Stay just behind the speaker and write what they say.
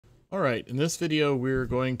All right, in this video, we're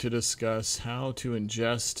going to discuss how to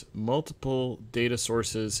ingest multiple data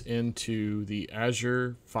sources into the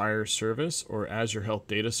Azure FHIR service or Azure Health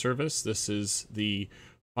Data Service. This is the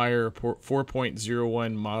FHIR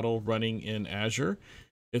 4.01 model running in Azure.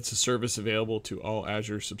 It's a service available to all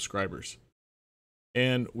Azure subscribers.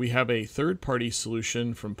 And we have a third-party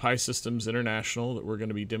solution from Pi Systems International that we're going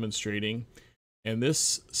to be demonstrating. And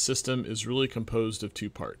this system is really composed of two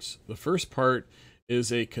parts. The first part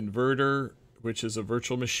is a converter, which is a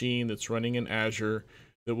virtual machine that's running in Azure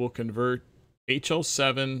that will convert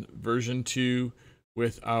HL7 version 2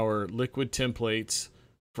 with our liquid templates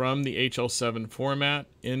from the HL7 format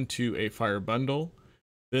into a FHIR bundle.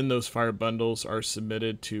 Then those FHIR bundles are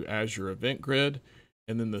submitted to Azure Event Grid.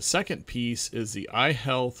 And then the second piece is the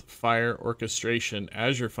iHealth FHIR Orchestration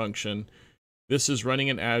Azure function. This is running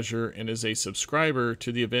in Azure and is a subscriber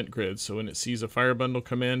to the Event Grid. So when it sees a FHIR bundle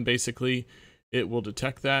come in, basically, it will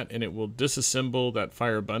detect that and it will disassemble that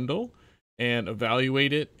FHIR bundle and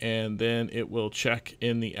evaluate it. And then it will check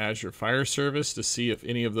in the Azure FHIR service to see if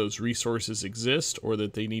any of those resources exist or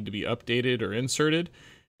that they need to be updated or inserted.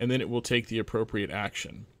 And then it will take the appropriate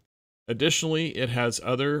action. Additionally, it has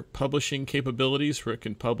other publishing capabilities where it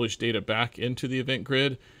can publish data back into the Event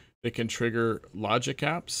Grid that can trigger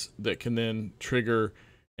LogicApps that can then trigger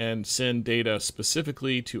and send data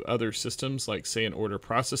specifically to other systems like, say, an order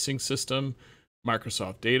processing system,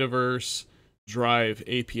 Microsoft Dataverse, Drive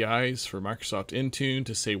APIs for Microsoft Intune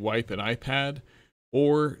to, say, wipe an iPad,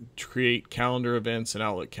 or to create calendar events and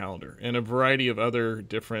Outlook Calendar, and a variety of other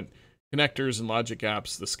different connectors and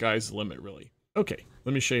LogicApps. The sky's the limit, really. Okay,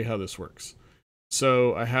 let me show you how this works.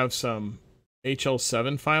 So I have some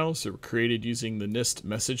HL7 files that were created using the NIST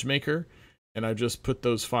message maker, and I've just put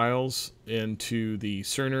those files into the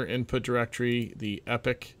Cerner input directory, the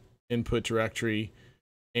Epic input directory,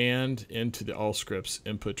 and into the Allscripts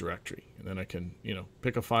input directory. And then I can,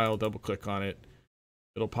 pick a file, double click on it.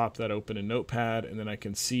 It'll pop that open in Notepad, and then I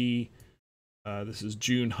can see this is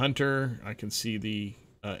June Hunter. I can see the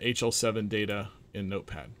HL7 data in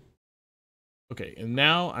Notepad. Okay, and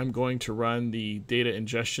now I'm going to run the data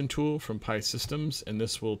ingestion tool from Pi Systems, and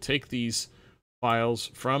this will take these files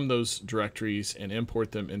from those directories and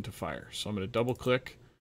import them into FHIR. So I'm going to double click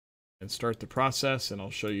and start the process, and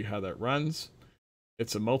I'll show you how that runs.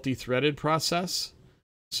 It's a multi-threaded process,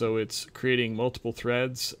 so it's creating multiple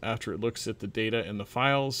threads after it looks at the data in the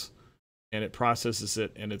files, and it processes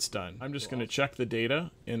it, and it's done. I'm just going to check the data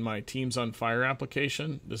in my Teams on FHIR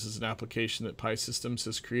application. This is an application that Pi Systems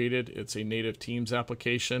has created. It's a native Teams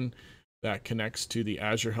application that connects to the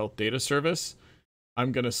Azure Health Data Service.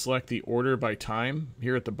 I'm going to select the order by time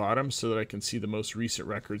here at the bottom so that I can see the most recent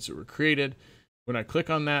records that were created. When I click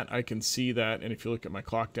on that, I can see that, and if you look at my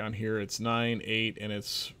clock down here, it's 9/8, and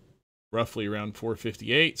it's roughly around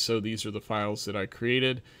 4:58. So these are the files that I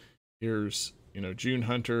created. Here's, June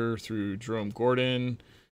Hunter through Jerome Gordon,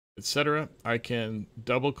 etc. I can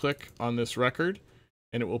double click on this record,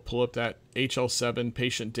 and it will pull up that HL7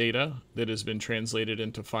 patient data that has been translated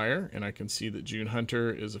into FHIR, and I can see that June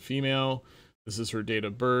Hunter is a female. This is her date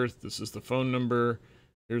of birth. This is the phone number.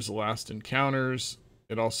 Here's the last encounters.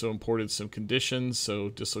 It also imported some conditions, so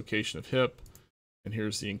dislocation of hip, and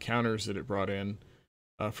here's the encounters that it brought in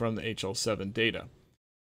from the HL7 data.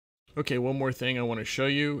 Okay, one more thing I want to show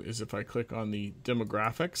you is if I click on the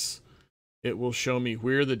demographics, it will show me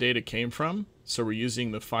where the data came from. So we're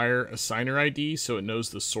using the FHIR assigner ID, so it knows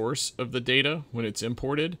the source of the data when it's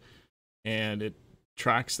imported, and it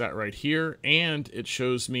tracks that right here, and it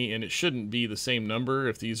shows me, and it shouldn't be the same number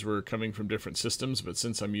if these were coming from different systems, but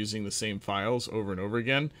since I'm using the same files over and over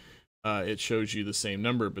again, it shows you the same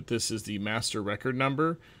number. But this is the master record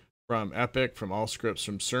number from Epic, from Allscripts,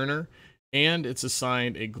 from Cerner, and it's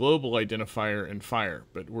assigned a global identifier in FHIR,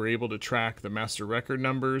 but we're able to track the master record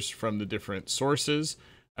numbers from the different sources,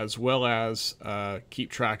 as well as keep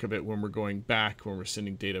track of it when we're going back, when we're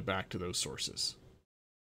sending data back to those sources.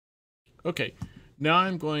 Okay. Now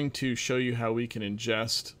I'm going to show you how we can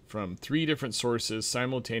ingest from 3 different sources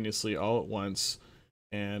simultaneously all at once.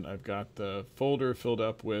 And I've got the folder filled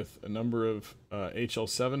up with a number of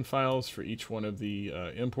HL7 files for each one of the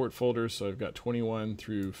import folders. So I've got 21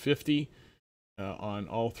 through 50 on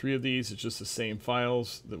all 3 of these. It's just the same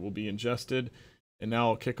files that will be ingested. And now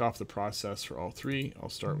I'll kick off the process for all 3. I'll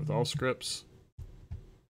start with Allscripts.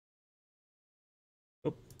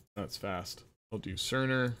 Oh, that's fast. I'll do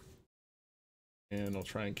Cerner. And I'll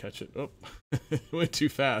try and catch it. Oh, it went too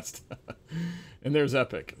fast. And there's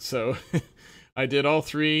Epic. So I did all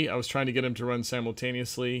 3. I was trying to get them to run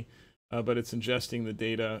simultaneously, but it's ingesting the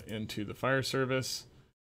data into the FHIR service.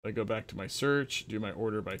 I go back to my search, do my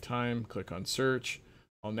order by time, click on search.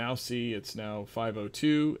 I'll now see it's now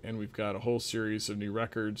 5:02, and we've got a whole series of new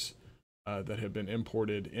records that have been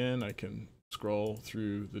imported in. I can scroll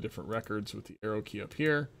through the different records with the arrow key up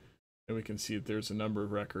here, and we can see that there's a number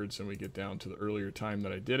of records, and we get down to the earlier time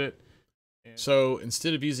that I did it. So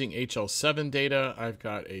instead of using HL7 data, I've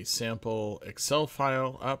got a sample Excel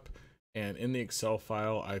file up, and in the Excel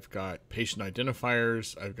file, I've got patient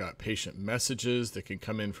identifiers, I've got patient messages that can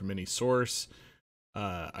come in from any source,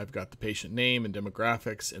 I've got the patient name and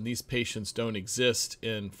demographics, and these patients don't exist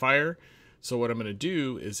in FHIR. So what I'm going to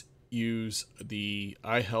do is use the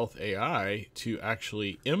iHealth AI to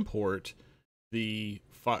actually import the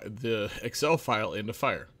Excel file into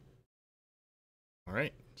FHIR. All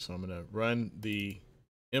right, so I'm going to run the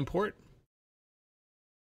import,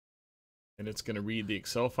 and it's going to read the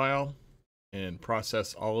Excel file and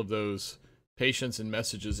process all of those patients and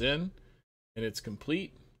messages in, and it's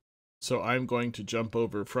complete. So I'm going to jump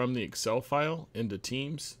over from the Excel file into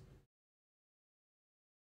Teams.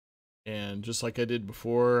 And just like I did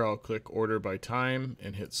before, I'll click order by time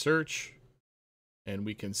and hit search. And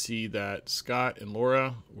we can see that Scott and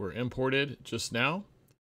Laura were imported just now.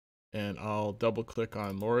 And I'll double click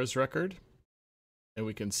on Laura's record. And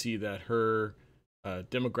we can see that her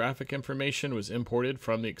demographic information was imported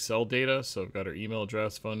from the Excel data. So I've got her email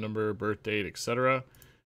address, phone number, birth date, etc.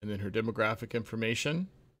 And then her demographic information.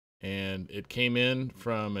 And it came in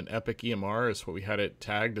from an Epic EMR, is what we had it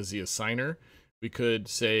tagged as the assigner. We could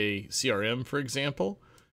say CRM, for example,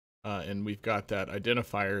 and we've got that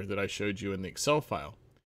identifier that I showed you in the Excel file.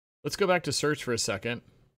 Let's go back to search for a second.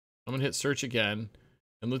 I'm going to hit search again,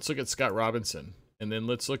 and let's look at Scott Robinson, and then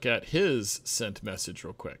let's look at his sent message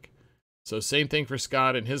real quick. So same thing for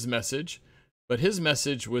Scott and his message, but his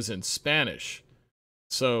message was in Spanish.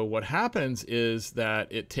 So what happens is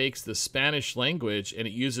that it takes the Spanish language and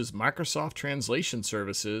it uses Microsoft translation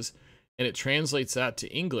services, and it translates that to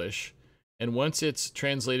English. And once it's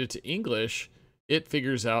translated to English, it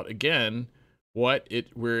figures out again where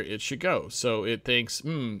it should go. So it thinks,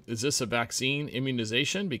 is this a vaccine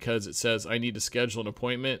immunization? Because it says I need to schedule an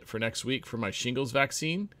appointment for next week for my shingles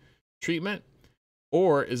vaccine treatment.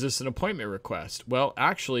 Or is this an appointment request? Well,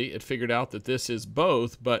 actually, it figured out that this is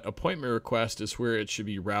both, but appointment request is where it should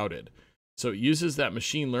be routed. So it uses that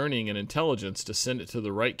machine learning and intelligence to send it to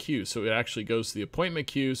the right queue. So it actually goes to the appointment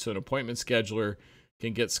queue, so an appointment scheduler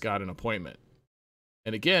can get Scott an appointment.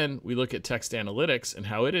 And again, we look at text analytics and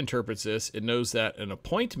how it interprets this. It knows that an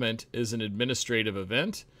appointment is an administrative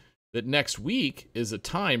event, that next week is a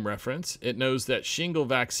time reference. It knows that shingle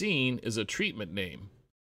vaccine is a treatment name.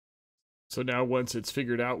 So now once it's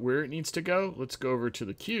figured out where it needs to go, let's go over to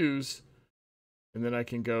the queues, and then I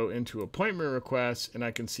can go into appointment requests, and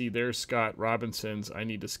I can see there's Scott Robinson's I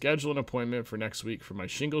need to schedule an appointment for next week for my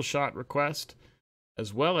shingle shot request,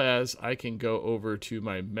 as well as I can go over to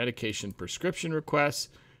my medication prescription requests,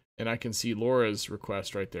 and I can see Laura's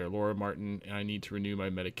request right there. Laura Martin, I need to renew my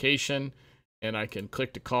medication, and I can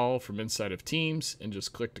click to call from inside of Teams and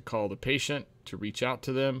just click to call the patient to reach out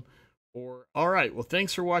to them. All right, well,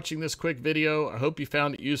 thanks for watching this quick video. I hope you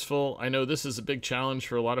found it useful. I know this is a big challenge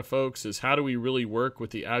for a lot of folks, is how do we really work with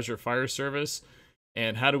the Azure FHIR service,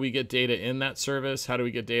 and how do we get data in that service? How do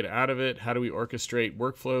we get data out of it? How do we orchestrate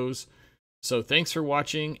workflows? So thanks for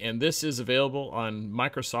watching, and this is available on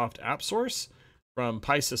Microsoft App Source from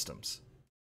Pi Systems.